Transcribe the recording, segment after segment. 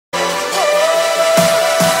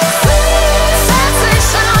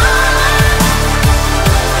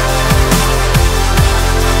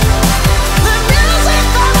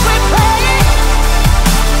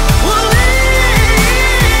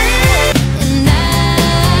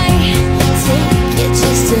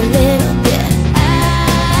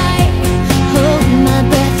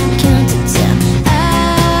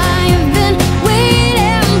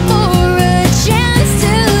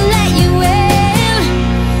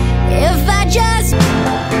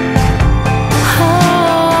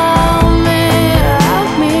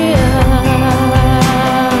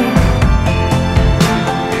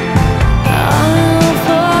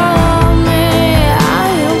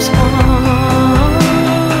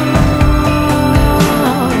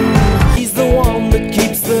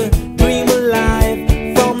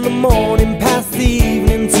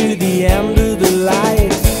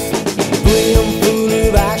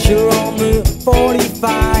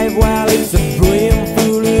life while it's a brim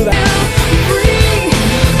full of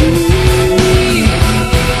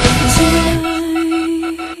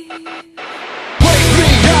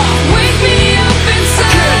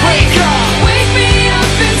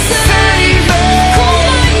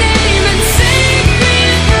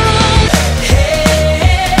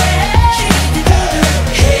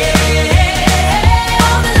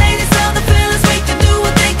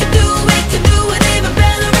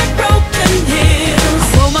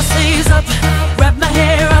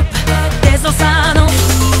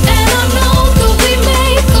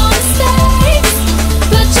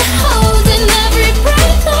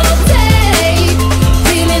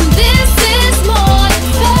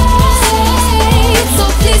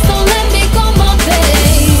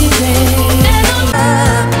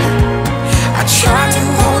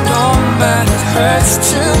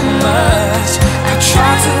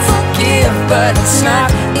but it's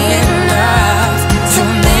not enough to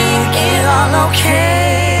make it all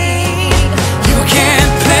okay. You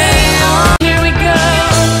can't play on. Here we go,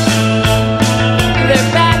 they're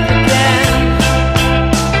back again.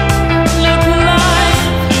 Look alive,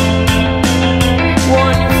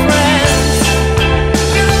 warn your friends.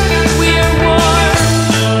 We are warm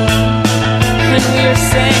and we are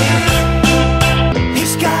safe.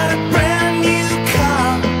 He's got a brand new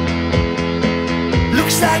car,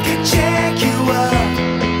 looks like a Jaguar.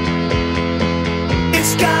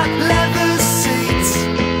 It's got leather seats,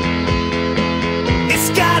 it's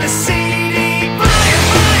got a CD player.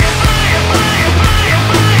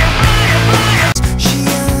 She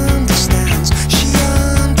understands, she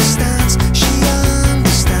understands, she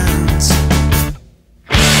understands.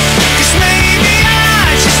 'Cause maybe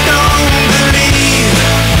I just don't believe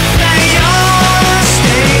that you'll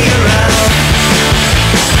stay around.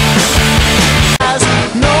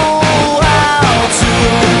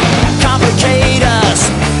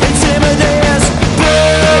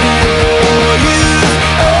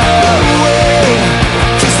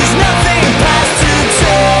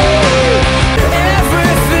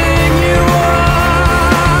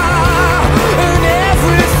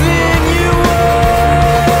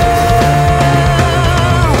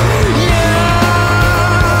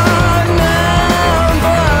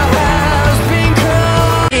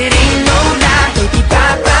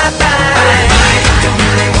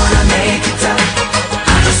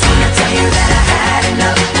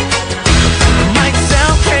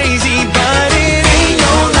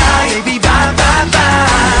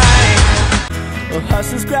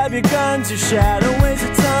 Hustlers, grab your guns, your shadow weighs a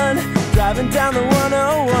ton. Driving down the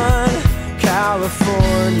 101,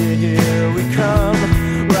 California, here we come.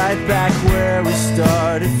 Right back where we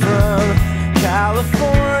started from, California.